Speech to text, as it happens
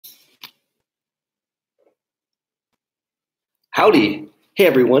Howdy. Hey,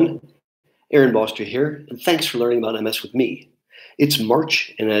 everyone. Dr Boster here, and thanks for learning about MS with me. It's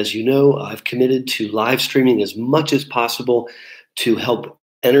March, and as you know, I've committed to live streaming as much as possible to help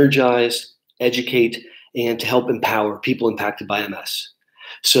energize, educate, and to help empower people impacted by MS.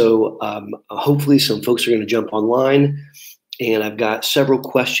 So hopefully some folks are going to jump online, and I've got several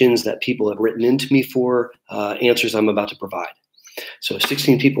questions that people have written into me for answers I'm about to provide. So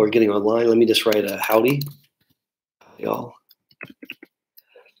 16 people are getting online. Let me just write a howdy, y'all.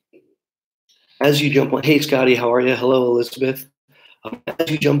 As you jump on, hey Scotty, how are you? Hello, Elizabeth.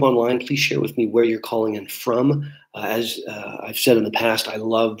 As you jump online, please share with me where you're calling in from. As I've said in the past, I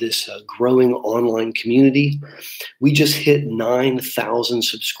love this growing online community. We just hit 9,000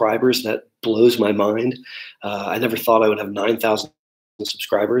 subscribers. That blows my mind. I never thought I would have 9,000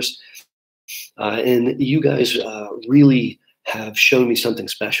 subscribers. And you guys really have shown me something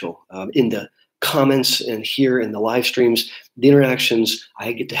special in the comments and here in the live streams. The interactions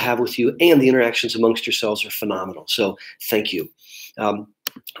I get to have with you and the interactions amongst yourselves are phenomenal. So thank you. I'm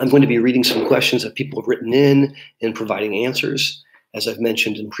going to be reading some questions that people have written in and providing answers. As I've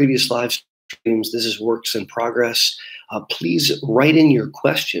mentioned in previous live streams, this is works in progress. Please write in your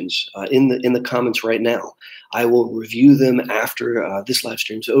questions in the comments right now. I will review them after this live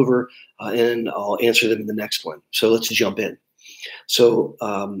stream's over, and I'll answer them in the next one. So let's jump in. So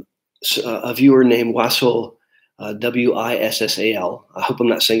a viewer named Wassel, Wissal, I hope I'm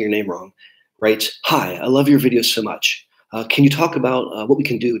not saying your name wrong, writes, "Hi, I love your videos so much. Can you talk about what we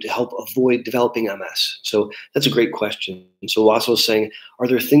can do to help avoid developing MS?" So that's a great question. So Wassel is saying, are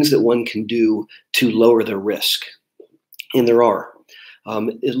there things that one can do to lower the risk? And there are.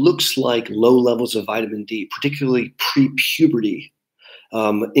 It looks like low levels of vitamin D, particularly pre-puberty,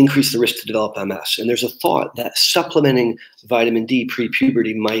 increase the risk to develop MS. And there's a thought that supplementing vitamin D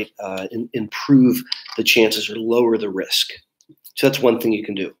pre-puberty might improve the chances or lower the risk. So that's one thing you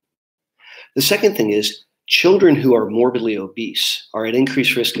can do. The second thing is children who are morbidly obese are at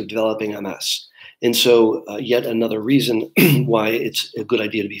increased risk of developing MS. And so yet another reason why it's a good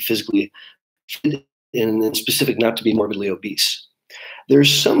idea to be physically fit and specific not to be morbidly obese.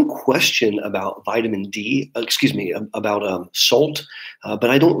 There's some question about vitamin D, about salt, but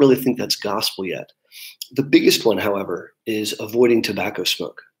I don't really think that's gospel yet. The biggest one, however, is avoiding tobacco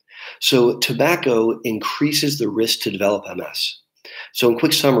smoke. So tobacco increases the risk to develop MS. So in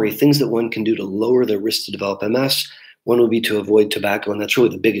quick summary, things that one can do to lower the risk to develop MS, one would be to avoid tobacco, and that's really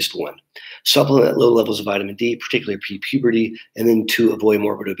the biggest one. Supplement low levels of vitamin D, particularly pre-puberty, and then to avoid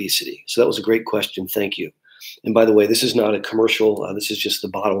morbid obesity. So that was a great question. Thank you. And by the way, this is not a commercial. This is just the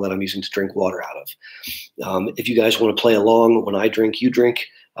bottle that I'm using to drink water out of. If you guys want to play along, when I drink, you drink.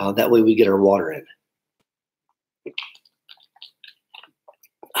 That way we get our water in.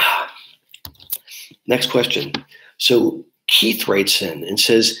 Next question. So Keith writes in and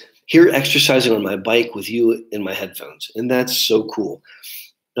says, "Here exercising on my bike with you in my headphones." And that's so cool.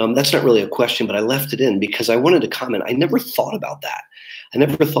 That's not really a question, but I left it in because I wanted to comment. I never thought about that. I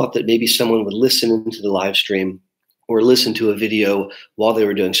never thought that maybe someone would listen into the live stream or listen to a video while they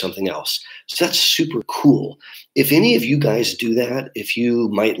were doing something else. So that's super cool. If any of you guys do that, if you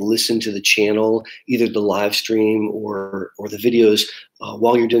might listen to the channel, either the live stream or the videos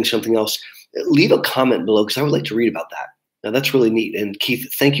while you're doing something else, leave a comment below because I would like to read about that. Now that's really neat. And Keith,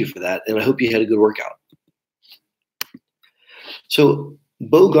 thank you for that. And I hope you had a good workout. So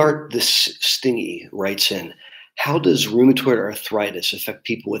Bogart the Stingy writes in, "How does rheumatoid arthritis affect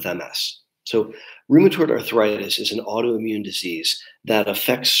people with MS?" So rheumatoid arthritis is an autoimmune disease that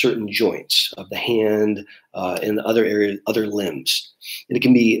affects certain joints of the hand and other areas, other limbs. And it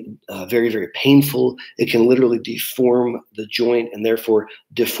can be very, very painful. It can literally deform the joint and therefore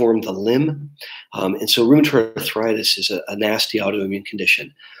deform the limb. And so rheumatoid arthritis is a nasty autoimmune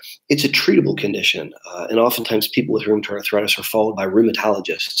condition. It's a treatable condition, and oftentimes people with rheumatoid arthritis are followed by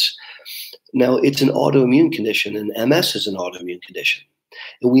rheumatologists. Now, it's an autoimmune condition, and MS is an autoimmune condition.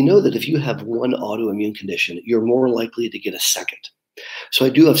 And we know that if you have one autoimmune condition, you're more likely to get a second. So I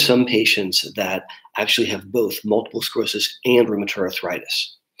do have some patients that actually have both multiple sclerosis and rheumatoid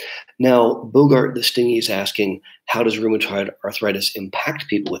arthritis. Now, Bogart the Stingy is asking, how does rheumatoid arthritis impact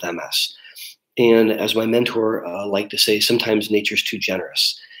people with MS? And as my mentor liked to say, sometimes nature's too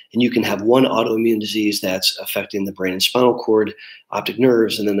generous. And you can have one autoimmune disease that's affecting the brain and spinal cord, optic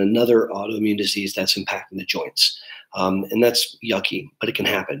nerves, and then another autoimmune disease that's impacting the joints. And that's yucky, but it can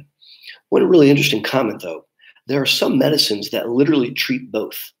happen. One really interesting comment, though, there are some medicines that literally treat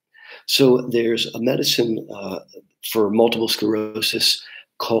both. So there's a medicine for multiple sclerosis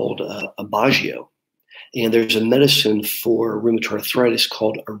called Aubagio, and there's a medicine for rheumatoid arthritis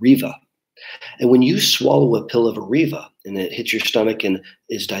called Areva. And when you swallow a pill of Areva and it hits your stomach and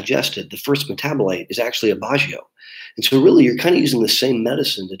is digested, the first metabolite is actually Aubagio. And so really you're kind of using the same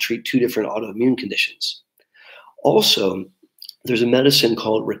medicine to treat two different autoimmune conditions. Also, there's a medicine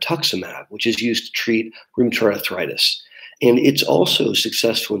called rituximab, which is used to treat rheumatoid arthritis. And it's also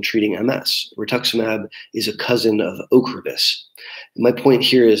successful in treating MS. Rituximab is a cousin of Ocrevus. And my point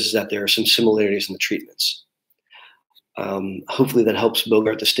here is that there are some similarities in the treatments. Hopefully that helps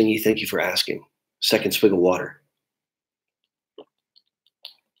Bogart the Stingy. Thank you for asking. Second swig of water.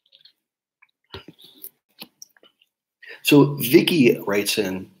 So Vicky writes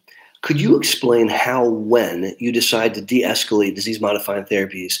in, could you explain how, when you decide to de-escalate disease-modifying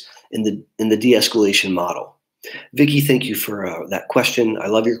therapies in the de-escalation model? Vicky, thank you for that question. I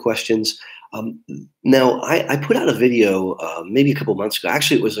love your questions. Now, I put out a video maybe a couple months ago.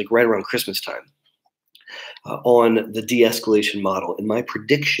 Actually, it was like right around Christmas time on the de-escalation model and my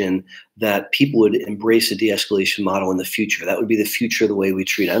prediction that people would embrace a de-escalation model in the future. That would be the future of the way we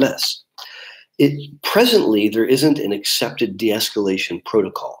treat MS. Presently, there isn't an accepted de-escalation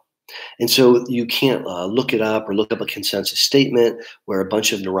protocol. And so you can't look it up or look up a consensus statement where a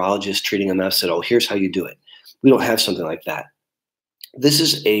bunch of neurologists treating MS said, oh, here's how you do it. We don't have something like that. This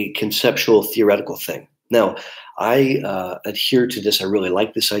is a conceptual, theoretical thing. Now, I adhere to this. I really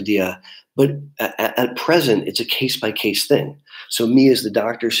like this idea. But at present, it's a case-by-case thing. So me as the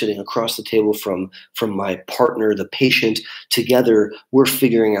doctor sitting across the table from my partner, the patient, together, we're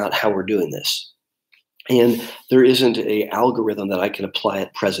figuring out how we're doing this. And there isn't an algorithm that I can apply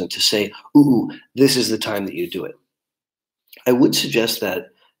at present to say, ooh, this is the time that you do it. I would suggest that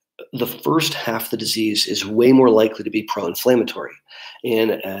the first half of the disease is way more likely to be pro-inflammatory.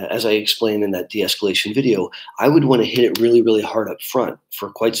 And as I explained in that de-escalation video, I would want to hit it really, really hard up front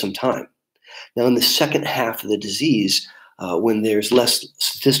for quite some time. Now, in the second half of the disease, when there's less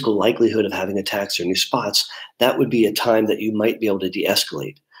statistical likelihood of having attacks or new spots, that would be a time that you might be able to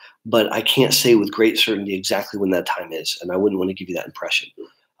de-escalate. But I can't say with great certainty exactly when that time is, and I wouldn't want to give you that impression.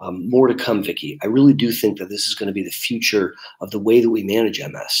 More to come, Vicky. I really do think that this is going to be the future of the way that we manage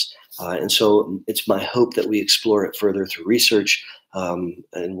MS. And so it's my hope that we explore it further through research, and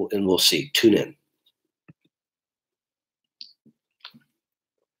we'll see. Tune in.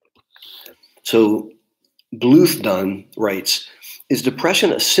 So Bluth Dunn writes, is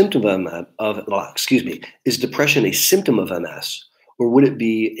depression a symptom is depression a symptom of MS, or would it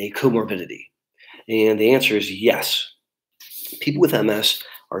be a comorbidity? And the answer is yes. People with MS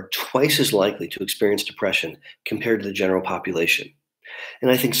are twice as likely to experience depression compared to the general population.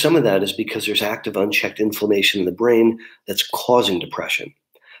 And I think some of that is because there's active unchecked inflammation in the brain that's causing depression.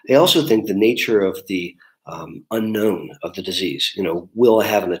 I also think the nature of the unknown of the disease, will I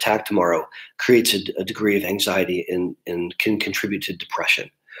have an attack tomorrow, creates a degree of anxiety and can contribute to depression.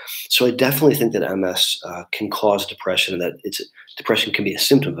 So I definitely think that MS can cause depression, and that depression can be a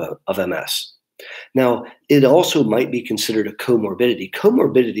symptom of MS. Now, it also might be considered a comorbidity.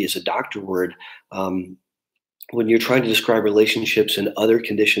 Comorbidity is a doctor word when you're trying to describe relationships and other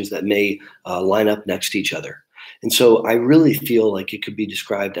conditions that may line up next to each other. And so I really feel like it could be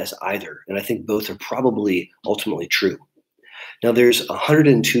described as either, and I think both are probably ultimately true. Now, there's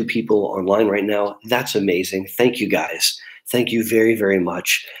 102 people online right now. That's amazing. Thank you, guys. Thank you very, very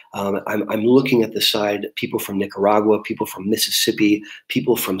much. I'm looking at the side, people from Nicaragua, people from Mississippi,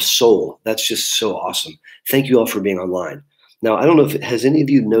 people from Seoul. That's just so awesome. Thank you all for being online. Now, I don't know has any of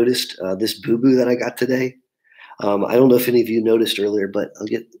you noticed this boo-boo that I got today? I don't know if any of you noticed earlier, but I'll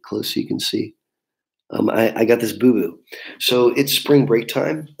get close so you can see. I got this boo-boo. So it's spring break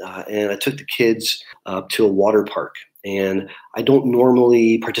time, and I took the kids to a water park. And I don't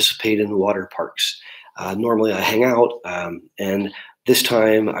normally participate in water parks. Normally I hang out, and this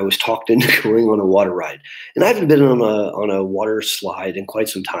time I was talked into going on a water ride. And I haven't been on a water slide in quite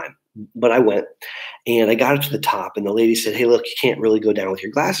some time, but I went, and I got up to the top, and the lady said, hey, look, you can't really go down with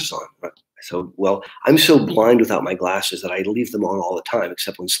your glasses on. So, well, I'm so blind without my glasses that I leave them on all the time,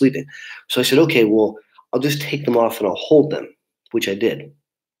 except when sleeping. So I said, okay, well, I'll just take them off and I'll hold them, which I did.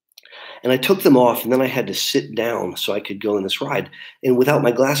 And I took them off, and then I had to sit down so I could go on this ride. And without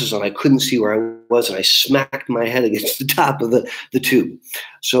my glasses on, I couldn't see where I was, and I smacked my head against the top of the tube.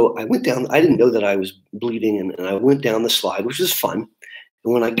 So I went down. I didn't know that I was bleeding, and I went down the slide, which was fun.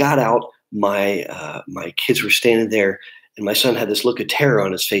 And when I got out, my kids were standing there, and my son had this look of terror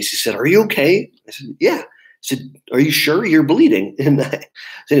on his face. He said, are you okay? I said, yeah. He said, are you sure you're bleeding? And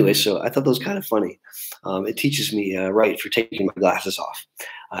anyway, so I thought that was kind of funny. It teaches me right for taking my glasses off.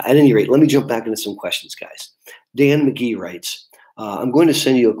 At any rate, let me jump back into some questions, guys. Dan McGee writes, I'm going to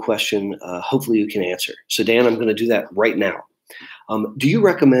send you a question. Hopefully you can answer. So Dan, I'm going to do that right now. Do you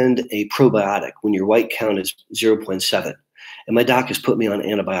recommend a probiotic when your white count is 0.7? And my doc has put me on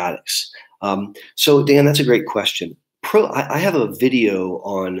antibiotics. So Dan, that's a great question. I have a video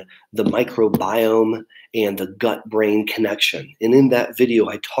on the microbiome and the gut-brain connection. And in that video,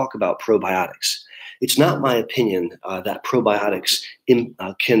 I talk about probiotics. It's not my opinion that probiotics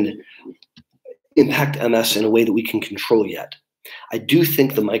can impact MS in a way that we can control yet. I do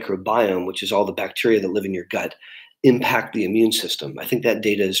think the microbiome, which is all the bacteria that live in your gut, impact the immune system. I think that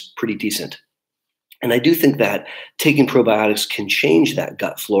data is pretty decent. And I do think that taking probiotics can change that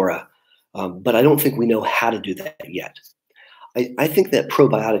gut flora, but I don't think we know how to do that yet. I think that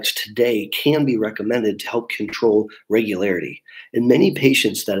probiotics today can be recommended to help control regularity. And many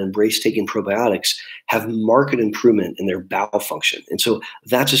patients that embrace taking probiotics have marked improvement in their bowel function. And so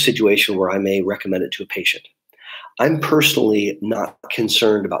that's a situation where I may recommend it to a patient. I'm personally not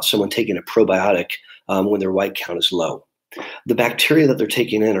concerned about someone taking a probiotic when their white count is low. The bacteria that they're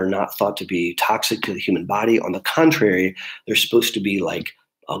taking in are not thought to be toxic to the human body. On the contrary, they're supposed to be like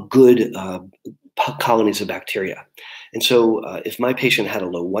a good colonies of bacteria. And so if my patient had a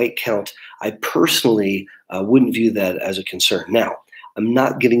low white count, I personally wouldn't view that as a concern. Now, I'm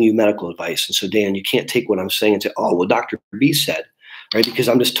not giving you medical advice. And so, Dan, you can't take what I'm saying and say, oh, well, Dr. B said, right? Because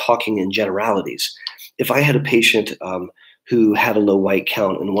I'm just talking in generalities. If I had a patient who had a low white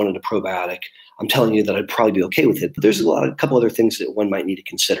count and wanted a probiotic, I'm telling you that I'd probably be okay with it. But there's a couple other things that one might need to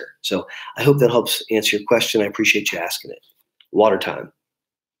consider. So I hope that helps answer your question. I appreciate you asking it. Water time.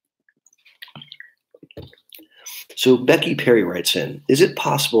 So Becky Perry writes in, is it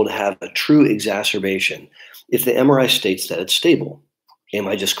possible to have a true exacerbation if the MRI states that it's stable? Am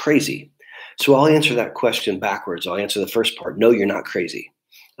I just crazy? So I'll answer that question backwards. I'll answer the first part. No, you're not crazy.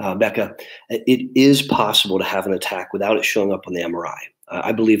 Becca, it is possible to have an attack without it showing up on the MRI.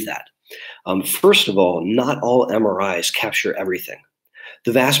 I believe that. First of all, not all MRIs capture everything.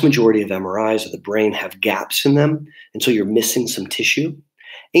 The vast majority of MRIs of the brain have gaps in them, and so you're missing some tissue.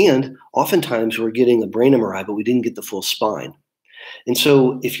 And oftentimes we're getting a brain MRI, but we didn't get the full spine. And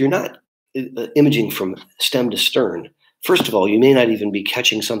so if you're not imaging from stem to stern, first of all, you may not even be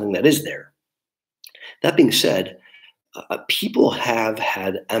catching something that is there. That being said, people have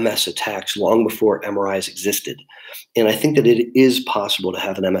had MS attacks long before MRIs existed. And I think that it is possible to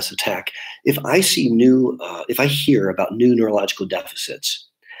have an MS attack. If I hear about new neurological deficits,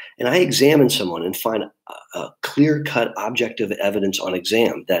 and I examine someone and find a clear-cut objective evidence on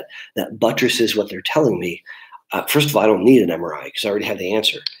exam that buttresses what they're telling me, first of all, I don't need an MRI because I already have the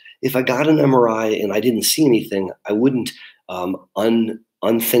answer. If I got an MRI and I didn't see anything, I wouldn't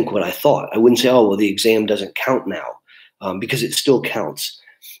unthink what I thought. I wouldn't say, oh, well, the exam doesn't count now, because it still counts.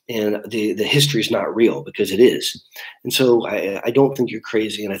 And the history is not real because it is. And so I don't think you're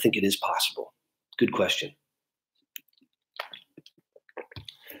crazy, and I think it is possible. Good question.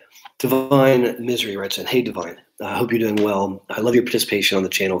 Divine Misery writes in, hey, Divine, I hope you're doing well. I love your participation on the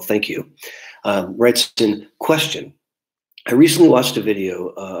channel. Thank you. Writes in, question. I recently watched a video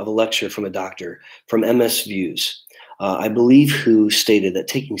of a lecture from a doctor from MS Views, I believe, who stated that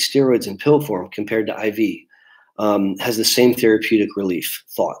taking steroids in pill form compared to IV has the same therapeutic relief.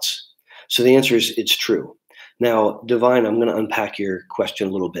 Thoughts? So the answer is it's true. Now, Divine, I'm going to unpack your question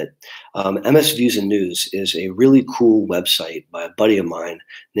a little bit. MS Views and News is a really cool website by a buddy of mine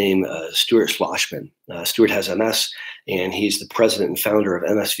named Stuart Schlossman. Stuart has MS, and he's the president and founder of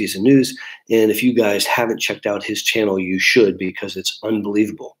MS Views and News. And if you guys haven't checked out his channel, you should, because it's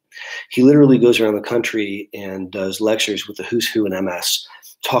unbelievable. He literally goes around the country and does lectures with the who's who in MS,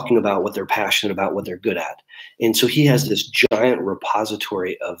 talking about what they're passionate about, what they're good at. And so he has this giant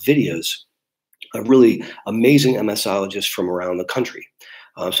repository of videos of really amazing MSologists from around the country.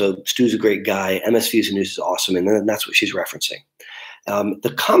 So Stu's a great guy. MS Views and News is awesome, and that's what she's referencing.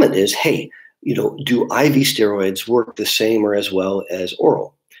 The comment is, hey, do IV steroids work the same or as well as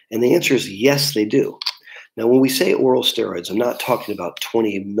oral? And the answer is yes, they do. Now, when we say oral steroids, I'm not talking about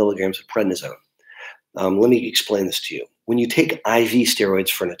 20 milligrams of prednisone. Let me explain this to you. When you take IV steroids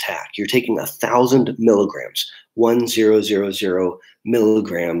for an attack, you're taking 1,000 milligrams, 1,000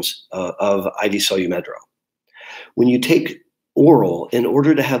 milligrams of IV Solumedro. When you take oral, in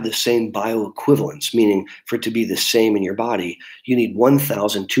order to have the same bioequivalence, meaning for it to be the same in your body, you need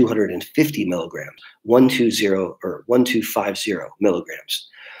 1,250 milligrams, 1,250 milligrams.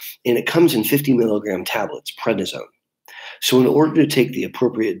 And it comes in 50 milligram tablets, prednisone. So in order to take the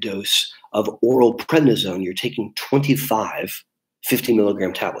appropriate dose of oral prednisone, you're taking 25 50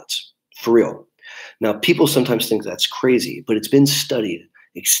 milligram tablets, for real. Now, people sometimes think that's crazy, but it's been studied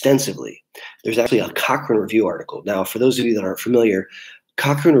extensively. There's actually a Cochrane Review article. Now, for those of you that aren't familiar,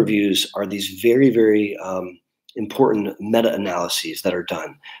 Cochrane Reviews are these very, very important meta-analyses that are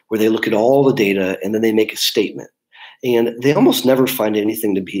done where they look at all the data and then they make a statement. And they almost never find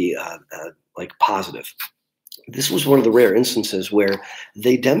anything to be like positive. This was one of the rare instances where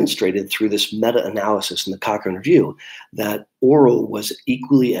they demonstrated through this meta-analysis in the Cochrane Review that oral was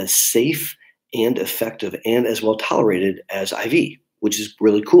equally as safe and effective and as well tolerated as IV, which is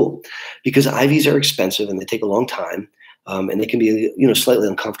really cool because IVs are expensive and they take a long time, and they can be slightly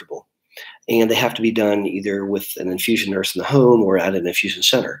uncomfortable. And they have to be done either with an infusion nurse in the home or at an infusion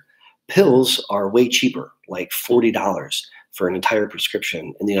center. Pills are way cheaper, like $40 for an entire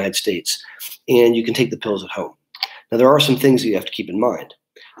prescription in the United States, and you can take the pills at home. Now, there are some things that you have to keep in mind.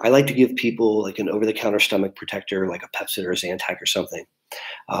 I like to give people like an over-the-counter stomach protector, like a Pepcid or a Zantac or something.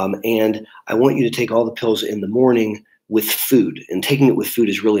 And I want you to take all the pills in the morning with food, and taking it with food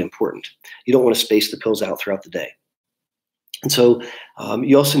is really important. You don't want to space the pills out throughout the day. And so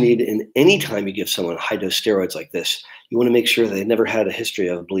you also need, in any time you give someone high-dose steroids like this, you want to make sure they never had a history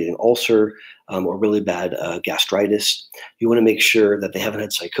of bleeding ulcer or really bad gastritis. You want to make sure that they haven't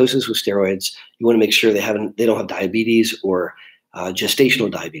had psychosis with steroids. You want to make sure they don't have diabetes or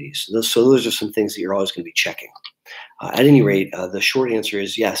gestational diabetes. So those are some things that you're always going to be checking. At any rate, the short answer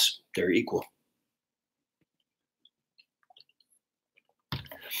is yes, they're equal.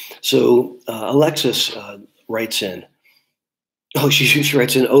 So Alexis writes in, she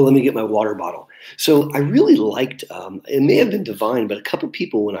writes in, let me get my water bottle. So I really liked, it may have been divine, but a couple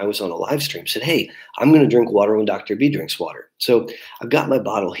people when I was on a live stream said, hey, I'm going to drink water when Dr. B drinks water. So I've got my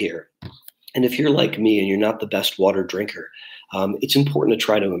bottle here. And if you're like me and you're not the best water drinker, it's important to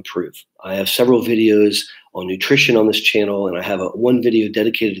try to improve. I have several videos on nutrition on this channel, and I have one video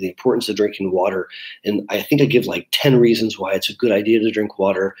dedicated to the importance of drinking water. And I think I give like 10 reasons why it's a good idea to drink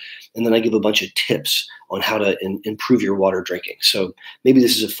water. And then I give a bunch of tips on how to improve your water drinking. So maybe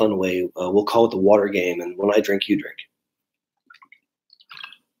this is a fun way. We'll call it the water game. And when I drink, you drink.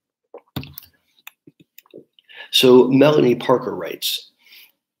 So Melanie Parker writes,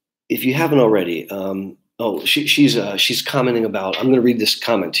 if you haven't already, she's commenting about, I'm going to read this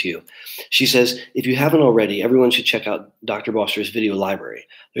comment to you. She says, if you haven't already, everyone should check out Dr. Boster's video library.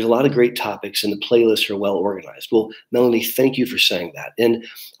 There's a lot of great topics and the playlists are well organized. Well, Melanie, thank you for saying that. And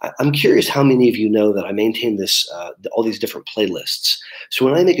I'm curious how many of you know that I maintain this, all these different playlists. So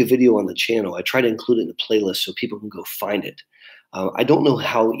when I make a video on the channel, I try to include it in the playlist so people can go find it. I don't know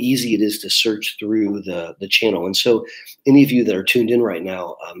how easy it is to search through the channel. And so any of you that are tuned in right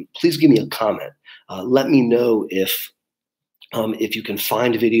now, please give me a comment. Let me know if you can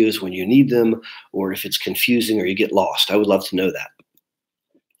find videos when you need them, or if it's confusing or you get lost. I would love to know that.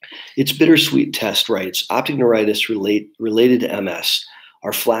 It's Bittersweet Test writes, optic neuritis related to MS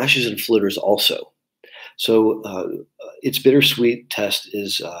are flashes and floaters also. So It's Bittersweet Test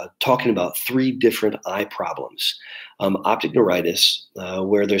is talking about 3 different eye problems. Optic neuritis,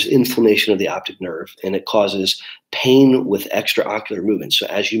 where there's inflammation of the optic nerve, and it causes pain with extraocular movement. So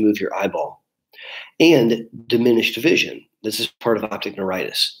as you move your eyeball, and diminished vision. This is part of optic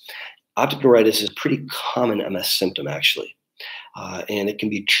neuritis. Optic neuritis is a pretty common MS symptom, actually, and it can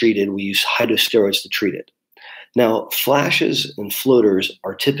be treated. We use high-dose steroids to treat it. Now, flashes and floaters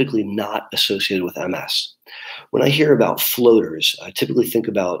are typically not associated with MS. When I hear about floaters, I typically think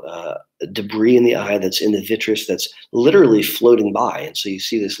about debris in the eye that's in the vitreous that's literally floating by. And so you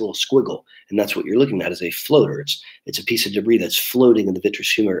see this little squiggle, and that's what you're looking at is a floater. It's a piece of debris that's floating in the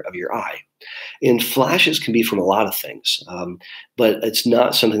vitreous humor of your eye. And flashes can be from a lot of things, but it's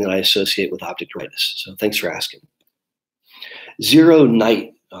not something that I associate with optic neuritis. So thanks for asking. Zero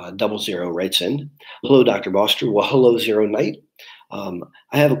Night 00 writes in, hello, Dr. Boster. Well, hello, Zero Night. I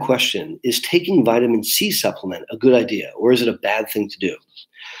have a question. Is taking vitamin C supplement a good idea, or is it a bad thing to do?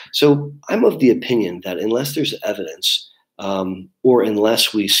 So I'm of the opinion that unless there's evidence, or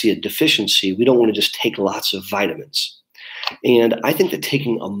unless we see a deficiency, we don't want to just take lots of vitamins. And I think that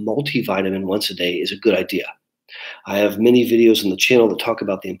taking a multivitamin once a day is a good idea. I have many videos on the channel that talk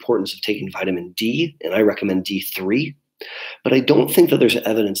about the importance of taking vitamin D, and I recommend D3. But I don't think that there's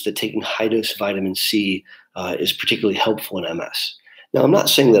evidence that taking high-dose vitamin C is particularly helpful in MS. Now, I'm not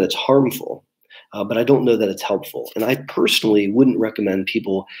saying that it's harmful, but I don't know that it's helpful. And I personally wouldn't recommend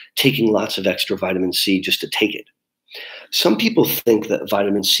people taking lots of extra vitamin C just to take it. Some people think that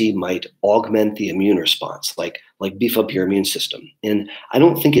vitamin C might augment the immune response, like beef up your immune system. And I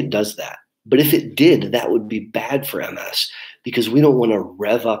don't think it does that. But if it did, that would be bad for MS because we don't want to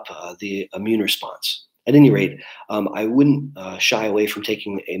rev up the immune response. At any rate, I wouldn't shy away from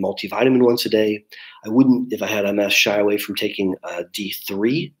taking a multivitamin once a day. I wouldn't, if I had MS, shy away from taking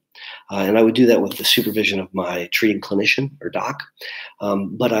D3. And I would do that with the supervision of my treating clinician or doc.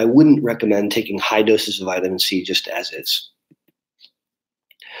 But I wouldn't recommend taking high doses of vitamin C just as is.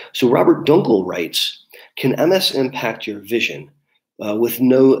 So Robert Dunkel writes, can MS impact your vision with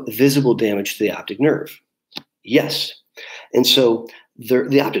no visible damage to the optic nerve? Yes. And so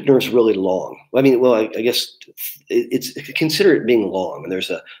the optic nerve is really long. I mean, well, I guess consider it being long. And there's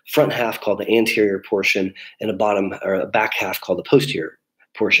a front half called the anterior portion and a bottom or a back half called the posterior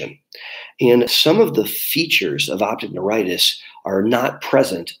portion. And some of the features of optic neuritis are not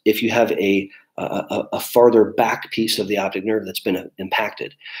present if you have a farther back piece of the optic nerve that's been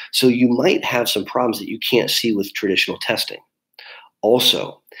impacted. So you might have some problems that you can't see with traditional testing.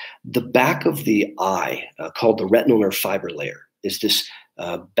 Also, the back of the eye, called the retinal nerve fiber layer, is this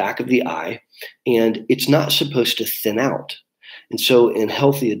back of the eye, and it's not supposed to thin out. And so in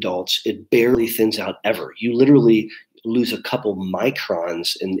healthy adults, it barely thins out ever. You literally lose a couple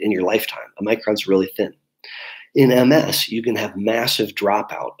microns in your lifetime. A micron's really thin. In MS, you can have massive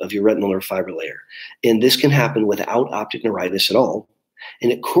dropout of your retinal nerve fiber layer. And this can happen without optic neuritis at all.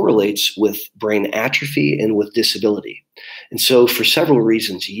 And it correlates with brain atrophy and with disability. And so for several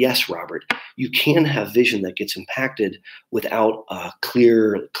reasons, yes, Robert, you can have vision that gets impacted without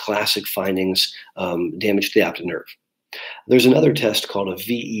clear classic findings, damage to the optic nerve. There's another test called a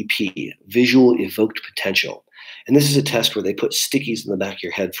VEP, Visual Evoked Potential. And this is a test where they put stickies in the back of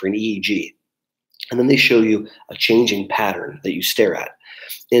your head for an EEG. And then they show you a changing pattern that you stare at.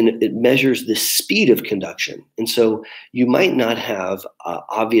 And it measures the speed of conduction. And so you might not have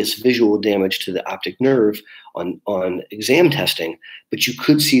obvious visual damage to the optic nerve on exam testing, but you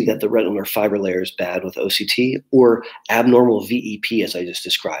could see that the retinal nerve fiber layer is bad with OCT or abnormal VEP, as I just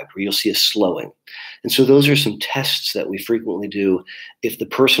described, where you'll see a slowing. And so those are some tests that we frequently do if the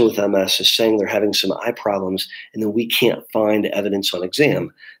person with MS is saying they're having some eye problems, and then we can't find evidence on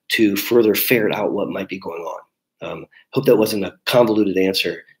exam to further ferret out what might be going on. Hope that wasn't a convoluted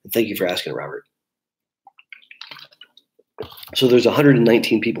answer. And thank you for asking, Robert. So there's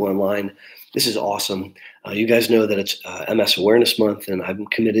 119 people online. This is awesome. You guys know that it's MS Awareness Month, and I'm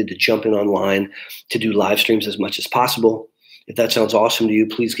committed to jumping online to do live streams as much as possible. If that sounds awesome to you,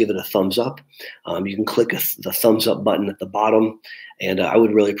 please give it a thumbs up. You can click the thumbs up button at the bottom, and I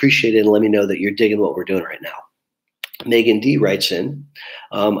would really appreciate it, and let me know that you're digging what we're doing right now. Megan D writes in,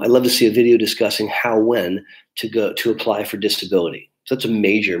 I'd love to see a video discussing when to apply for disability. So that's a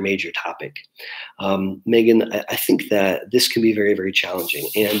major, major topic. Megan, I think that this can be very, very challenging.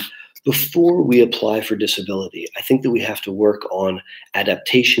 And before we apply for disability, I think that we have to work on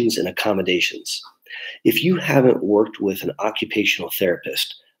adaptations and accommodations. If you haven't worked with an occupational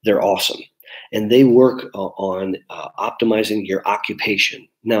therapist, they're awesome. And they work on optimizing your occupation.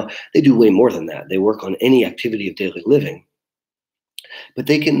 Now, they do way more than that. They work on any activity of daily living. But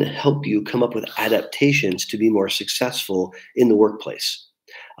they can help you come up with adaptations to be more successful in the workplace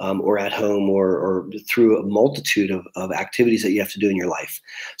or at home or through a multitude of activities that you have to do in your life.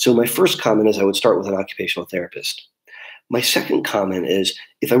 So my first comment is I would start with an occupational therapist. My second comment is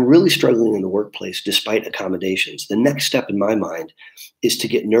if I'm really struggling in the workplace despite accommodations, the next step in my mind is to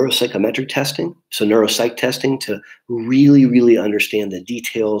get neuropsychometric testing, so neuropsych testing, to really, really understand the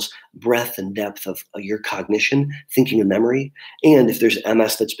details, breadth, and depth of your cognition, thinking, and memory. And if there's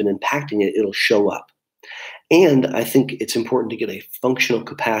MS that's been impacting it, it'll show up. And I think it's important to get a functional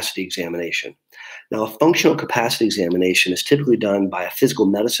capacity examination. Now, a functional capacity examination is typically done by a physical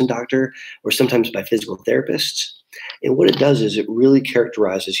medicine doctor or sometimes by physical therapists. And what it does is it really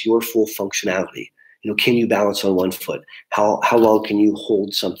characterizes your full functionality. You know, can you balance on one foot? How long can you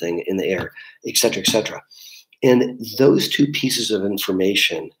hold something in the air, et cetera, et cetera. And those two pieces of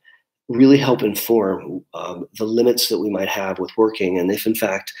information really help inform the limits that we might have with working, and if in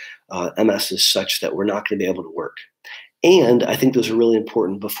fact MS is such that we're not going to be able to work. And I think those are really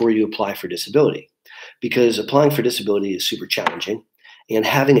important before you apply for disability, because applying for disability is super challenging, and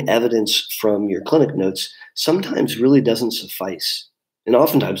having evidence from your clinic notes sometimes really doesn't suffice, and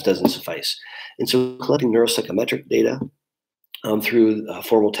oftentimes doesn't suffice. And so collecting neuropsychometric data through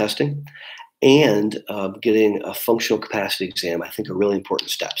formal testing and getting a functional capacity exam, I think, are really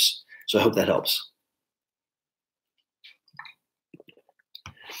important steps. So I hope that helps.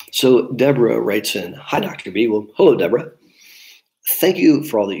 So Deborah writes in, hi, Dr. B. Well, hello, Deborah. Thank you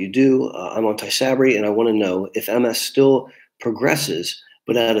for all that you do. I'm on Tysabri, and I want to know if MS still progresses,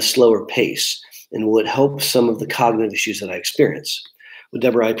 but at a slower pace, and will it help some of the cognitive issues that I experience? Well,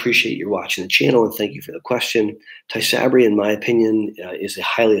 Deborah, I appreciate you watching the channel, and thank you for the question. Tysabri, in my opinion, is a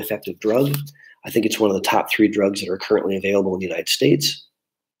highly effective drug. I think it's one of the top 3 drugs that are currently available in the United States.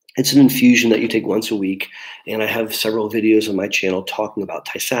 It's an infusion that you take once a week, and I have several videos on my channel talking about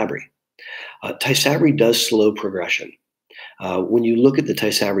Tysabri. Tysabri does slow progression. When you look at the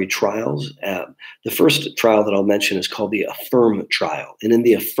Tysabri trials, the first trial that I'll mention is called the AFFIRM trial. And in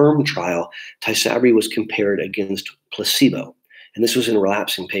the AFFIRM trial, Tysabri was compared against placebo. And this was in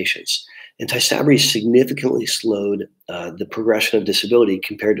relapsing patients. And Tysabri significantly slowed the progression of disability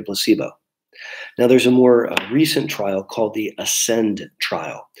compared to placebo. Now, there's a more recent trial called the ASCEND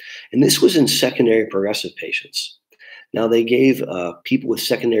trial. And this was in secondary progressive patients. Now, they gave people with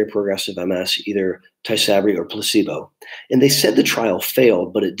secondary progressive MS either Tysabri or placebo, and they said the trial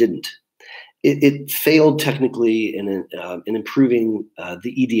failed, but it didn't. It failed technically in improving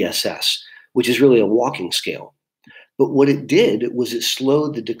the EDSS, which is really a walking scale. But what it did was it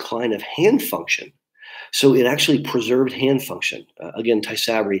slowed the decline of hand function. So it actually preserved hand function, again,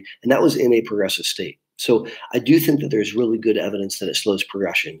 Tysabri, and that was in a progressive state. So I do think that there's really good evidence that it slows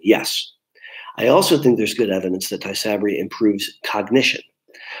progression, yes. I also think there's good evidence that Tysabri improves cognition.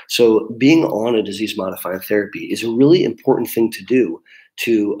 So being on a disease-modifying therapy is a really important thing to do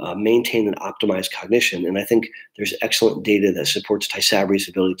to maintain and optimize cognition. And I think there's excellent data that supports Tysabri's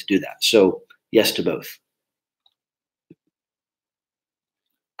ability to do that. So yes to both.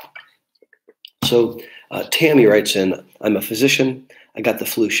 So Tammy writes in, I'm a physician. I got the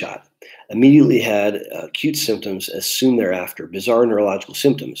flu shot. Immediately had acute symptoms as soon thereafter, bizarre neurological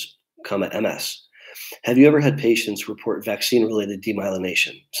symptoms, MS. Have you ever had patients report vaccine-related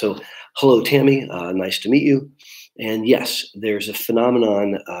demyelination? So hello, Tammy. Nice to meet you. And yes, there's a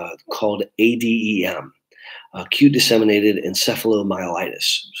phenomenon called ADEM, acute disseminated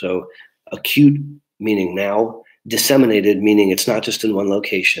encephalomyelitis. So acute meaning now, disseminated meaning it's not just in one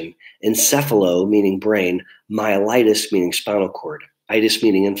location, encephalo meaning brain, myelitis meaning spinal cord, itis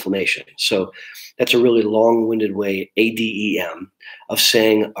meaning inflammation. So that's a really long-winded way, ADEM, of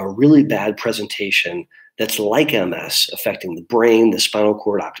saying a really bad presentation that's like MS, affecting the brain, the spinal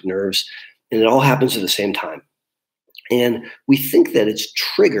cord, optic nerves, and it all happens at the same time. And we think that it's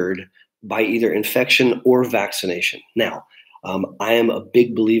triggered by either infection or vaccination. Now, I am a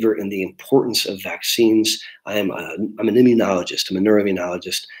big believer in the importance of vaccines. I'm an immunologist. I'm a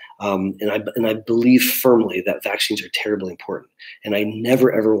neuroimmunologist. And I believe firmly that vaccines are terribly important. And I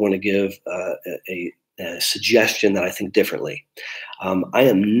never, ever want to give a suggestion that I think differently. I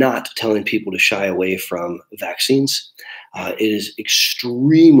am not telling people to shy away from vaccines. It is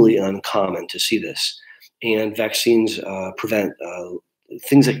extremely uncommon to see this. And vaccines prevent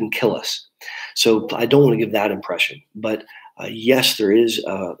things that can kill us. So I don't want to give that impression. But yes, there is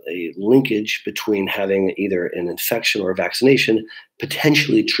a linkage between having either an infection or a vaccination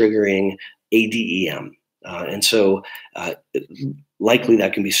potentially triggering ADEM. And so likely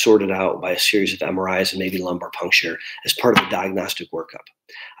that can be sorted out by a series of MRIs and maybe lumbar puncture as part of the diagnostic workup.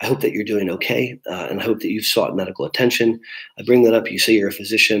 I hope that you're doing okay, and I hope that you've sought medical attention. I bring that up. You say you're a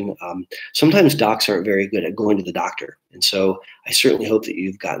physician. Sometimes docs aren't very good at going to the doctor. And so I certainly hope that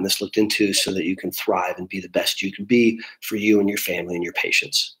you've gotten this looked into so that you can thrive and be the best you can be for you and your family and your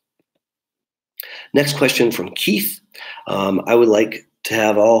patients. Next question from Keith. I would like to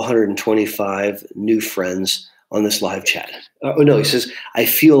have all 125 new friends on this live chat. Oh no, he says, I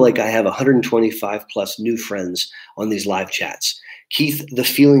feel like I have 125 plus new friends on these live chats. Keith, the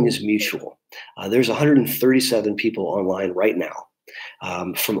feeling is mutual. There's 137 people online right now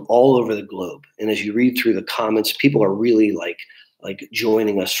from all over the globe. And as you read through the comments, people are really like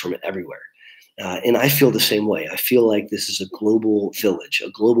joining us from everywhere. And I feel the same way. I feel like this is a global village,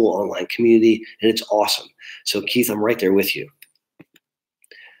 a global online community, and it's awesome. So Keith, I'm right there with you.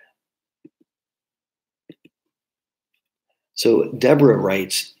 So Deborah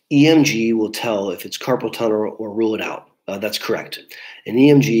writes, EMG will tell if it's carpal tunnel or rule it out. That's correct. An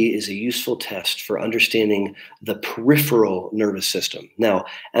EMG is a useful test for understanding the peripheral nervous system. Now,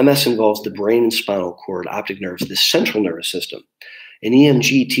 MS involves the brain and spinal cord, optic nerves, the central nervous system. An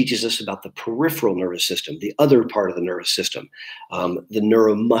EMG teaches us about the peripheral nervous system, the other part of the nervous system, the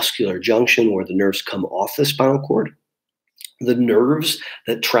neuromuscular junction where the nerves come off the spinal cord, the nerves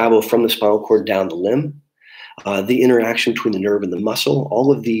that travel from the spinal cord down the limb, the interaction between the nerve and the muscle.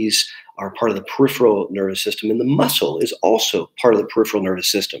 All of these are part of the peripheral nervous system, and the muscle is also part of the peripheral nervous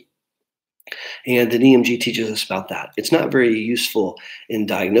system. And an EMG teaches us about that. It's not very useful in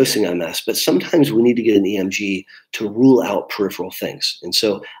diagnosing MS, but sometimes we need to get an EMG to rule out peripheral things. And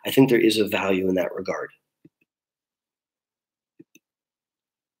so I think there is a value in that regard.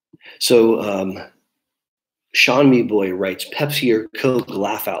 So Sean Me Boy writes, Pepsi or Coke,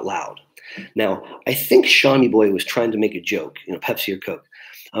 laugh out loud. Now, I think Shawnee Boy was trying to make a joke, Pepsi or Coke,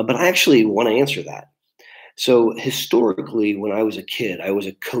 but I actually want to answer that. So historically, when I was a kid, I was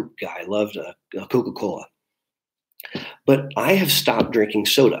a Coke guy. I loved Coca-Cola. But I have stopped drinking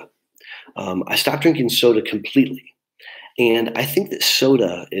soda. I stopped drinking soda completely. And I think that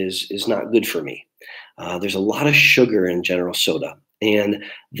soda is not good for me. There's a lot of sugar in general soda. And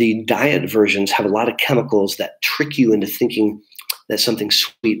the diet versions have a lot of chemicals that trick you into thinking that something's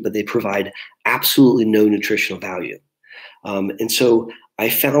sweet, but they provide absolutely no nutritional value. And so I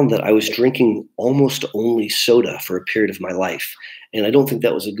found that I was drinking almost only soda for a period of my life. And I don't think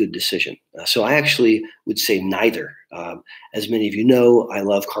that was a good decision. So I actually would say neither. As many of you know, I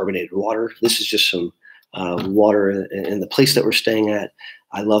love carbonated water. This is just some water in the place that we're staying at.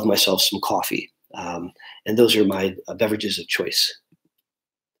 I love myself some coffee. And those are my beverages of choice.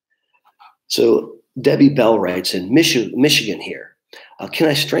 So Debbie Bell writes in Michigan here, can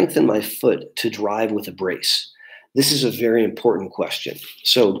I strengthen my foot to drive with a brace? This is a very important question.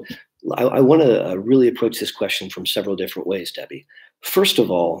 So I want to really approach this question from several different ways, Debbie. First of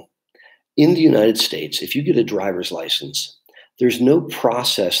all, in the United States, if you get a driver's license, there's no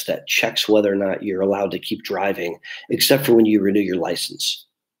process that checks whether or not you're allowed to keep driving, except for when you renew your license.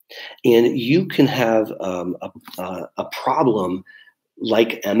 And you can have a problem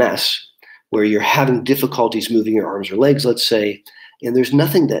like MS, where you're having difficulties moving your arms or legs, let's say, and there's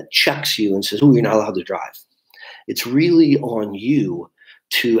nothing that checks you and says, oh, you're not allowed to drive. It's really on you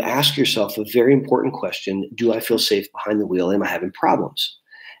to ask yourself a very important question. Do I feel safe behind the wheel? Am I having problems?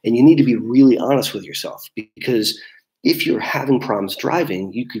 And you need to be really honest with yourself, because if you're having problems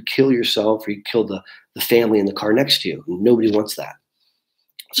driving, you could kill yourself or you kill the family in the car next to you. Nobody wants that.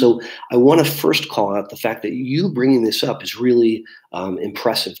 So I want to first call out the fact that you bringing this up is really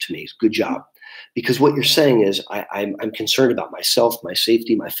impressive to me. Good job. Because what you're saying is I'm concerned about myself, my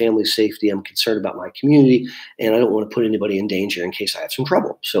safety, my family's safety. I'm concerned about my community, and I don't want to put anybody in danger in case I have some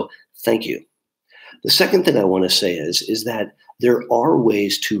trouble. So thank you. The second thing I want to say is that there are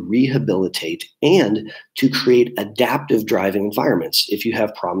ways to rehabilitate and to create adaptive driving environments if you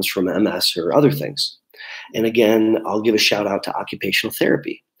have problems from MS or other things. And again, I'll give a shout out to occupational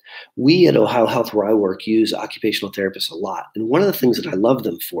therapy. We at Ohio Health, where I work, use occupational therapists a lot. And one of the things that I love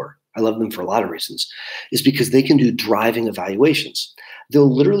them for a lot of reasons, is because they can do driving evaluations.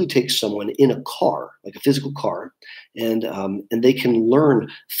 They'll literally take someone in a car, like a physical car, and they can learn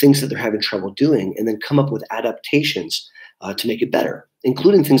things that they're having trouble doing and then come up with adaptations to make it better,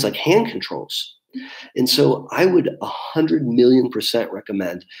 including things like hand controls. And so I would 100,000,000%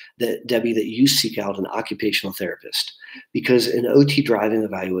 recommend that, Debbie, that you seek out an occupational therapist, because an OT driving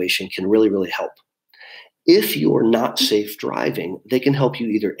evaluation can really, really help. If you're not safe driving, they can help you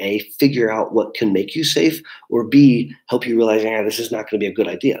either A, figure out what can make you safe, or B, help you realize, this is not going to be a good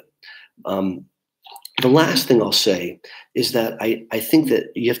idea. The last thing I'll say is that I think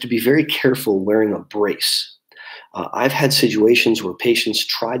that you have to be very careful wearing a brace. I've had situations where patients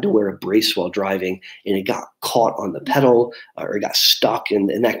tried to wear a brace while driving and it got caught on the pedal or it got stuck, and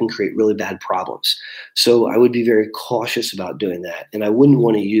that can create really bad problems. So I would be very cautious about doing that. And I wouldn't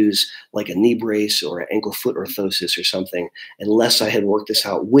want to use like a knee brace or an ankle foot orthosis or something unless I had worked this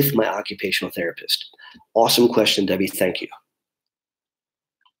out with my occupational therapist. Awesome question, Debbie. Thank you.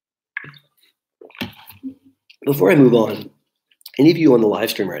 Before I move on, any of you on the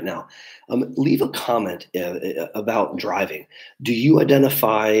live stream right now, leave a comment about driving. Do you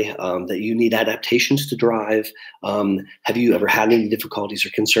identify that you need adaptations to drive? Have you ever had any difficulties or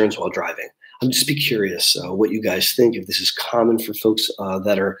concerns while driving? I'm just be curious what you guys think, if this is common for folks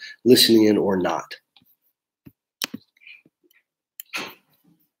that are listening in or not.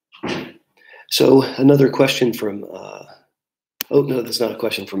 So another question from, oh no, that's not a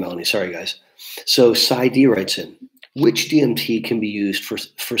question from Melanie, sorry guys. So Cy D writes in, which DMT can be used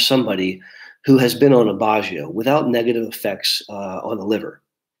for somebody who has been on Aubagio without negative effects on the liver?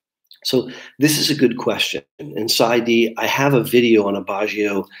 So this is a good question. And Cy D, I have a video on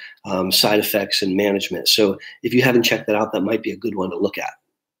Aubagio side effects and management. So if you haven't checked that out, that might be a good one to look at.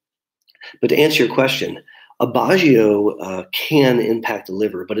 But to answer your question, Aubagio can impact the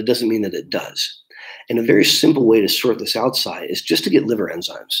liver, but it doesn't mean that it does. And a very simple way to sort this out, Cy, is just to get liver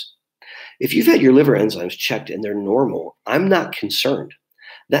enzymes. If you've had your liver enzymes checked and they're normal, I'm not concerned.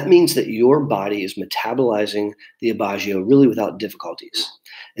 That means that your body is metabolizing the Aubagio really without difficulties.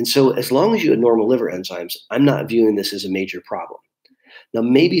 And so as long as you had normal liver enzymes, I'm not viewing this as a major problem. Now,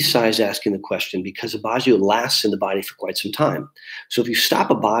 maybe Cy's asking the question because Aubagio lasts in the body for quite some time. So if you stop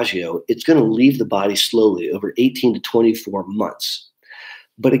Aubagio, it's going to leave the body slowly over 18 to 24 months.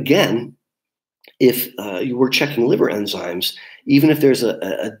 But again, if you were checking liver enzymes, even if there's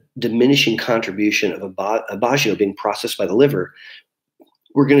a diminishing contribution of Aubagio being processed by the liver,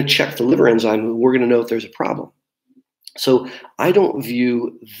 we're going to check the liver enzyme and we're going to know if there's a problem. So I don't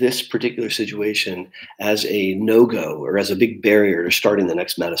view this particular situation as a no-go or as a big barrier to starting the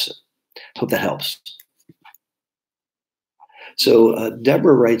next medicine. Hope that helps. So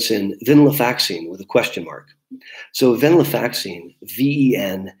Deborah writes in venlafaxine with a question mark. So venlafaxine,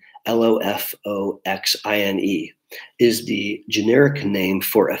 venlofoxine, is the generic name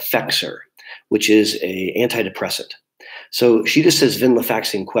for Effexor, which is an antidepressant. So she just says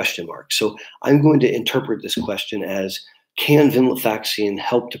venlafaxine question mark. So I'm going to interpret this question as, can venlafaxine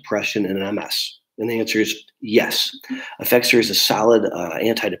help depression in MS? And the answer is yes. Effexor is a solid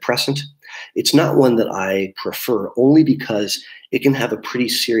antidepressant. It's not one that I prefer only because it can have a pretty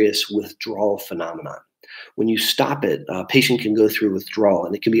serious withdrawal phenomenon. When you stop it, a patient can go through withdrawal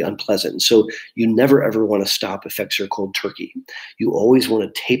and it can be unpleasant. And so you never ever want to stop Effexor cold turkey. You always want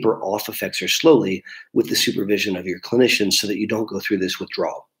to taper off Effexor slowly with the supervision of your clinician so that you don't go through this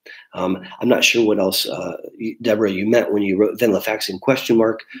withdrawal. I'm not sure what else, Deborah, you meant when you wrote venlafaxine question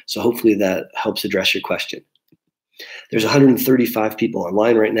mark. So hopefully that helps address your question. There's 135 people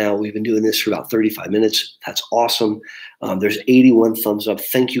online right now. We've been doing this for about 35 minutes. That's awesome. There's 81 thumbs up.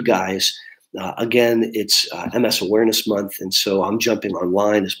 Thank you guys. Again, it's MS Awareness Month, and so I'm jumping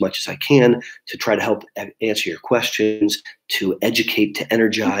online as much as I can to try to help answer your questions, to educate, to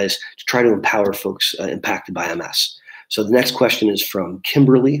energize, to try to empower folks impacted by MS. So the next question is from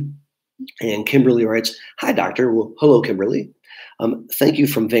Kimberly, and Kimberly writes, "Hi, doctor." Well, hello, Kimberly. Thank you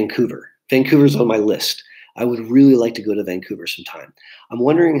from Vancouver. Vancouver's on my list. I would really like to go to Vancouver sometime. I'm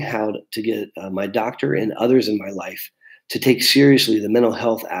wondering how to get my doctor and others in my life to take seriously the mental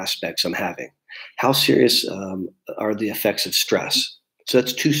health aspects I'm having. How serious are the effects of stress? So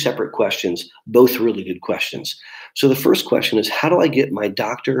that's two separate questions, both really good questions. So the first question is, how do I get my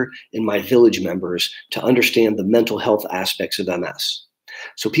doctor and my village members to understand the mental health aspects of MS?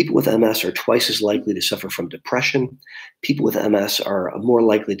 So people with MS are twice as likely to suffer from depression. People with MS are more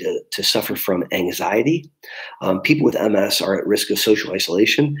likely to suffer from anxiety. People with MS are at risk of social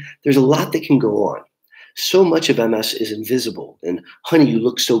isolation. There's a lot that can go on. So much of MS is invisible. And honey, you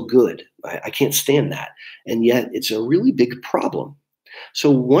look so good. I can't stand that. And yet it's a really big problem. So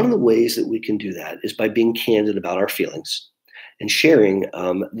one of the ways that we can do that is by being candid about our feelings and sharing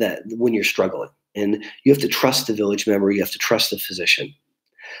that when you're struggling. And you have to trust the village member. You have to trust the physician.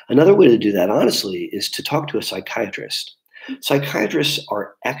 Another way to do that, honestly, is to talk to a psychiatrist. Psychiatrists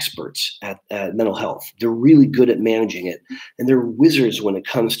are experts at mental health. They're really good at managing it, and they're wizards when it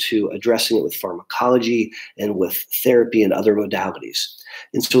comes to addressing it with pharmacology and with therapy and other modalities.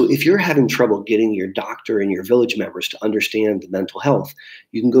 And so if you're having trouble getting your doctor and your village members to understand the mental health,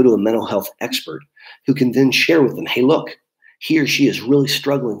 you can go to a mental health expert who can then share with them, hey, look, he or she is really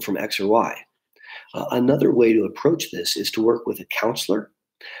struggling from X or Y. Another way to approach this is to work with a counselor.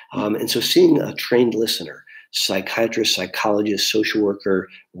 And so seeing a trained listener, psychiatrist, psychologist, social worker,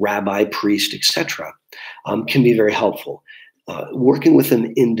 rabbi, priest, etc., can be very helpful. Working with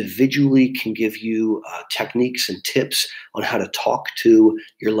them individually can give you techniques and tips on how to talk to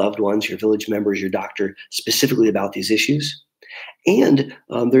your loved ones, your village members, your doctor, specifically about these issues. And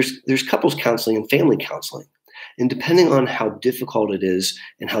there's couples counseling and family counseling. And depending on how difficult it is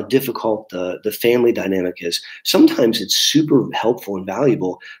and how difficult the family dynamic is, sometimes it's super helpful and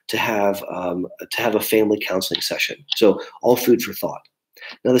valuable to have a family counseling session. So all food for thought.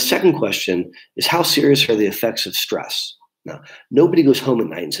 Now, the second question is, how serious are the effects of stress? Now, nobody goes home at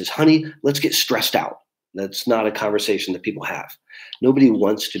night and says, honey, let's get stressed out. That's not a conversation that people have. Nobody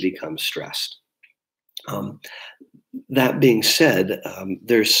wants to become stressed. That being said,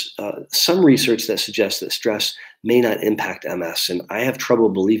 there's some research that suggests that stress may not impact MS, and I have trouble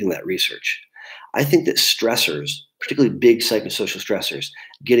believing that research. I think that stressors, particularly big psychosocial stressors,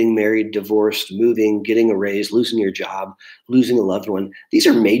 getting married, divorced, moving, getting a raise, losing your job, losing a loved one, these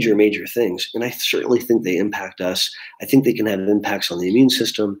are major, major things. And I certainly think they impact us. I think they can have impacts on the immune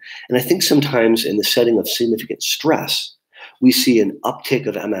system. And I think sometimes in the setting of significant stress, we see an uptick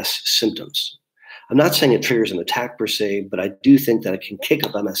of MS symptoms. I'm not saying it triggers an attack per se, but I do think that it can kick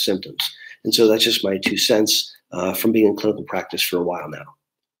up MS symptoms. And so that's just my 2 cents from being in clinical practice for a while now.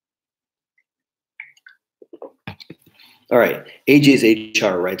 All right, AJ's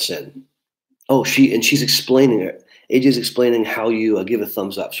HR writes in. Oh, she's explaining it. AJ's explaining how you give a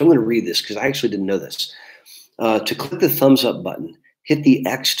thumbs up. So I'm going to read this because I actually didn't know this. To click the thumbs up button, hit the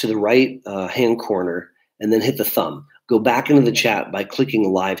X to the right hand corner, and then hit the thumb. Go back into the chat by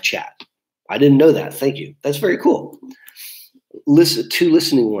clicking live chat. I didn't know that. Thank you. That's very cool.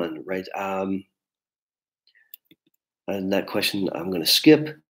 Listening one, right? And that question I'm going to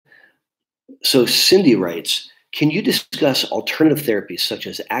skip. So Cindy writes, can you discuss alternative therapies such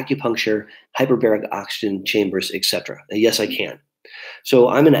as acupuncture, hyperbaric oxygen chambers, etc.? Yes, I can. So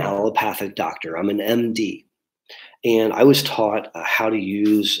I'm an allopathic doctor. I'm an MD. And I was taught how to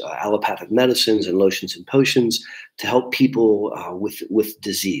use allopathic medicines and lotions and potions to help people with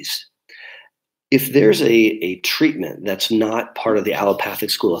disease. If there's a treatment that's not part of the allopathic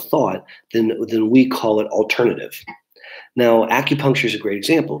school of thought, then we call it alternative. Now, acupuncture is a great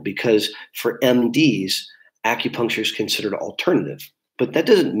example because for MDs, acupuncture is considered alternative. But that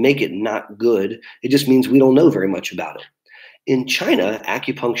doesn't make it not good. It just means we don't know very much about it. In China,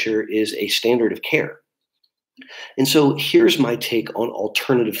 acupuncture is a standard of care. And so here's my take on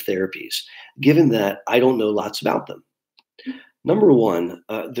alternative therapies, given that I don't know lots about them. Number one,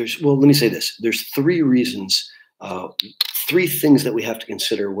 let me say this. There's three reasons, three things that we have to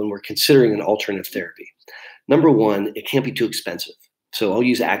consider when we're considering an alternative therapy. Number one, it can't be too expensive. So I'll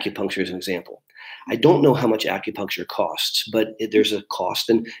use acupuncture as an example. I don't know how much acupuncture costs, but there's a cost,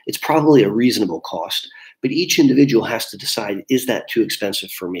 and it's probably a reasonable cost. But each individual has to decide, is that too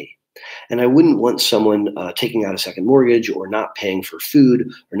expensive for me? And I wouldn't want someone taking out a second mortgage or not paying for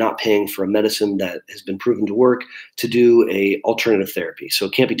food or not paying for a medicine that has been proven to work to do a alternative therapy. So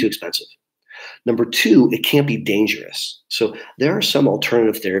it can't be too expensive. Number two, it can't be dangerous. So there are some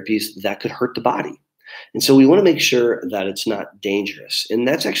alternative therapies that could hurt the body. And so we want to make sure that it's not dangerous. And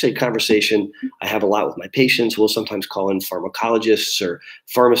that's actually a conversation I have a lot with my patients. We'll sometimes call in pharmacologists or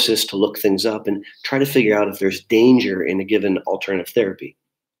pharmacists to look things up and try to figure out if there's danger in a given alternative therapy.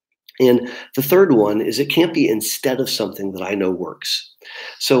 And the third one is it can't be instead of something that I know works.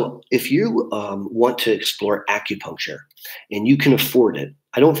 So if you want to explore acupuncture and you can afford it,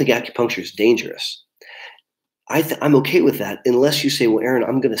 I don't think acupuncture is dangerous. I'm okay with that unless you say, well, Aaron,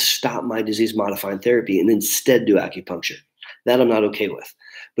 I'm going to stop my disease-modifying therapy and instead do acupuncture. That I'm not okay with.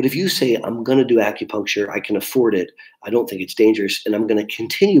 But if you say, I'm going to do acupuncture, I can afford it, I don't think it's dangerous, and I'm going to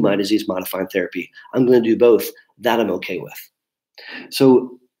continue my disease-modifying therapy, I'm going to do both, that I'm okay with.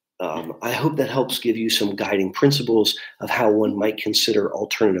 So I hope that helps give you some guiding principles of how one might consider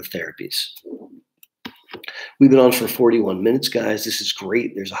alternative therapies. We've been on for 41 minutes, guys. This is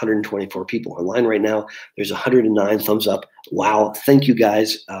great. There's 124 people online right now. There's 109 thumbs up. Wow. Thank you,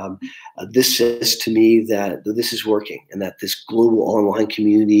 guys. This says to me that this is working and that this global online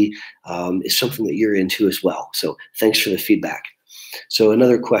community is something that you're into as well. So thanks for the feedback. So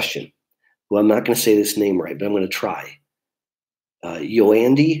another question. Well, I'm not going to say this name right, but I'm going to try.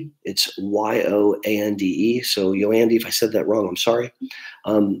 Yoandi, it's Yoande. So Yoandi, if I said that wrong, I'm sorry.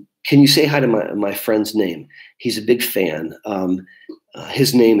 Can you say hi to my friend's name? He's a big fan.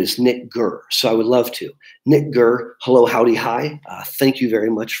 His name is Nick Gurr, so I would love to. Nick Gurr, hello, howdy, hi. Thank you very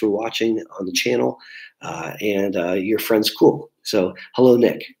much for watching on the channel, and your friend's cool. So hello,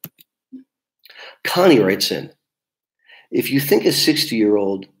 Nick. Connie writes in, if you think a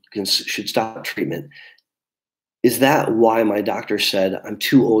 60-year-old should stop treatment, is that why my doctor said I'm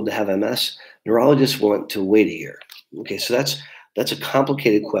too old to have MS? Neurologists want to wait a year. Okay, so that's a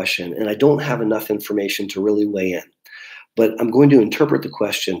complicated question, and I don't have enough information to really weigh in. But I'm going to interpret the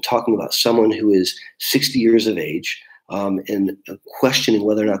question talking about someone who is 60 years of age and questioning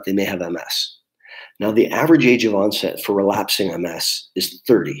whether or not they may have MS. Now, the average age of onset for relapsing MS is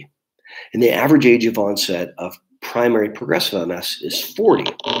 30, and the average age of onset of primary progressive MS is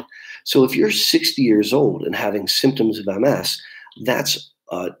 40. So if you're 60 years old and having symptoms of MS, that's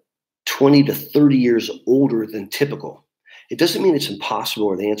 20 to 30 years older than typical. It doesn't mean it's impossible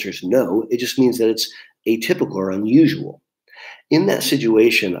or the answer is no. It just means that it's atypical or unusual. In that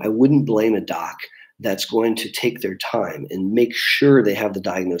situation, I wouldn't blame a doc that's going to take their time and make sure they have the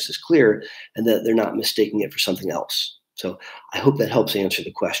diagnosis clear and that they're not mistaking it for something else. So I hope that helps answer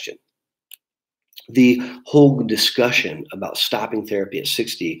the question. The whole discussion about stopping therapy at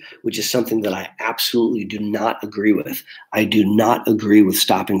 60, which is something that I absolutely do not agree with. I do not agree with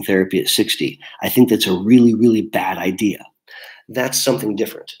stopping therapy at 60. I think that's a really, really bad idea. That's something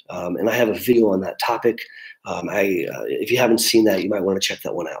different. And I have a video on that topic. If you haven't seen that, you might want to check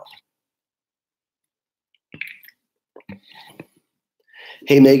that one out.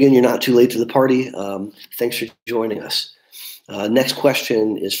 Hey, Megan, you're not too late to the party. Thanks for joining us. Next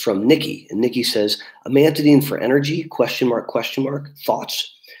question is from Nikki. And Nikki says, amantadine for energy, question mark,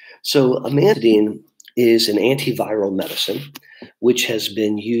 thoughts? So amantadine is an antiviral medicine, which has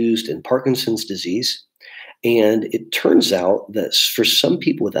been used in Parkinson's disease. And it turns out that for some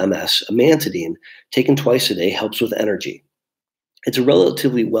people with MS, amantadine taken twice a day helps with energy. It's a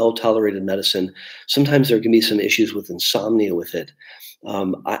relatively well-tolerated medicine. Sometimes there can be some issues with insomnia with it.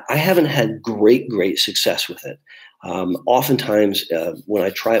 I haven't had great success with it. Oftentimes, when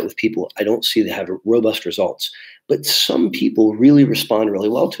I try it with people, I don't see they have robust results. But some people really respond really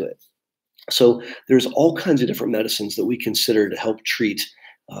well to it. So there's all kinds of different medicines that we consider to help treat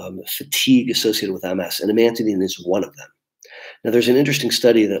fatigue associated with MS, and amantadine is one of them. Now, there's an interesting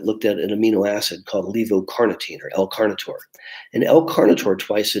study that looked at an amino acid called levocarnitine, or L-carnitor. And L-carnitor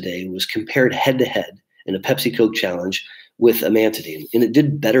twice a day was compared head-to-head in a Pepsi Coke challenge with amantadine, and it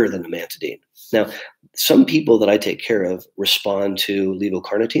did better than amantadine. Now, some people that I take care of respond to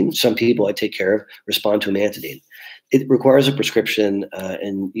levocarnitine. Some people I take care of respond to amantadine. It requires a prescription,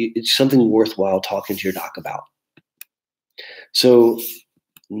 and it's something worthwhile talking to your doc about. So,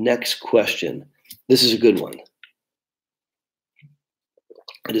 next question. This is a good one.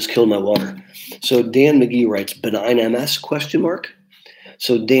 I just killed my water. So Dan McGee writes, benign MS, question mark.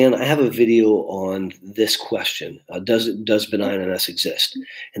 So Dan, I have a video on this question. Does benign MS exist?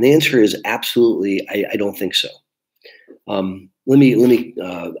 And the answer is absolutely, I don't think so. Let me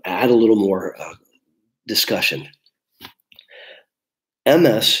add a little more discussion.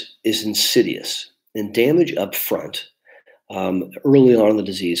 MS is insidious, and damage up front, early on in the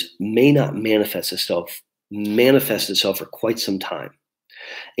disease, may not manifest itself for quite some time.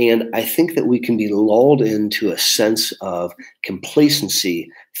 And I think that we can be lulled into a sense of complacency,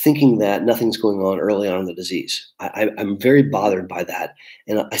 thinking that nothing's going on early on in the disease. I'm very bothered by that.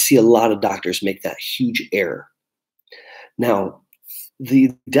 And I see a lot of doctors make that huge error. Now,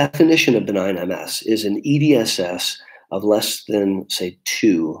 the definition of benign MS is an EDSS of less than, say,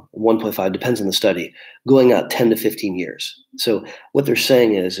 2, 1.5, depends on the study, going out 10 to 15 years. So what they're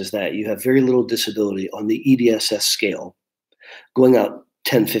saying is that you have very little disability on the EDSS scale going out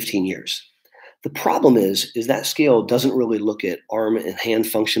 10, 15 years. The problem is that scale doesn't really look at arm and hand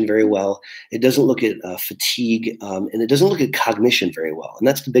function very well. It doesn't look at fatigue, and it doesn't look at cognition very well. And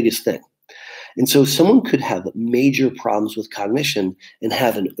that's the biggest thing. And so someone could have major problems with cognition and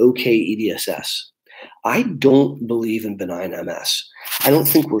have an okay EDSS. I don't believe in benign MS. I don't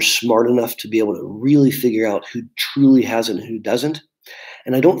think we're smart enough to be able to really figure out who truly has it and who doesn't.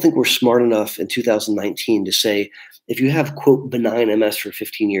 And I don't think we're smart enough in 2019 to say, if you have, quote, benign MS for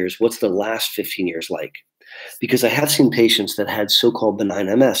 15 years, what's the last 15 years like? Because I have seen patients that had so-called benign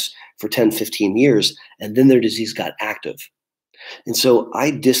MS for 10, 15 years, and then their disease got active. And so I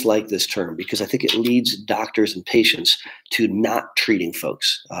dislike this term because I think it leads doctors and patients to not treating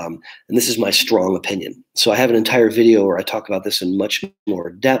folks. And this is my strong opinion. So I have an entire video where I talk about this in much more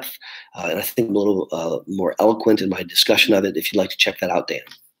depth, and I think I'm a little more eloquent in my discussion of it, if you'd like to check that out, Dan.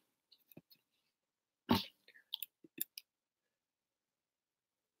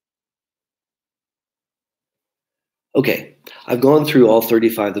 Okay, I've gone through all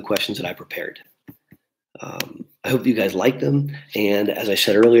 35 of the questions that I prepared. I hope you guys like them. And as I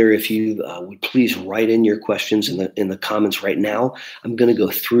said earlier, if you would please write in your questions in the comments right now. I'm going to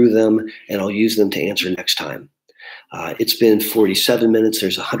go through them and I'll use them to answer next time. It's been 47 minutes.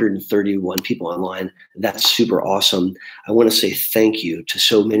 There's 131 people online. That's super awesome. I want to say thank you to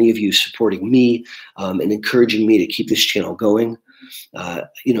so many of you supporting me and encouraging me to keep this channel going.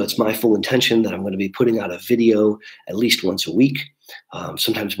 It's my full intention that I'm going to be putting out a video at least once a week,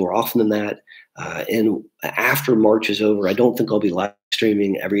 sometimes more often than that. And after March is over, I don't think I'll be live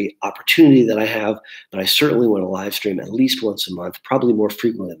streaming every opportunity that I have, but I certainly want to live stream at least once a month, probably more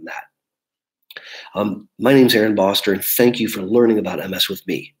frequently than that. My name's Dr Boster, and thank you for learning about MS with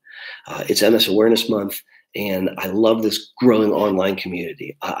me. It's MS Awareness Month, and I love this growing online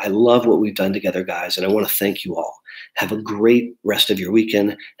community. I love what we've done together, guys, and I want to thank you all. Have a great rest of your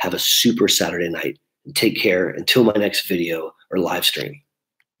weekend. Have a super Saturday night. And take care until my next video or live stream.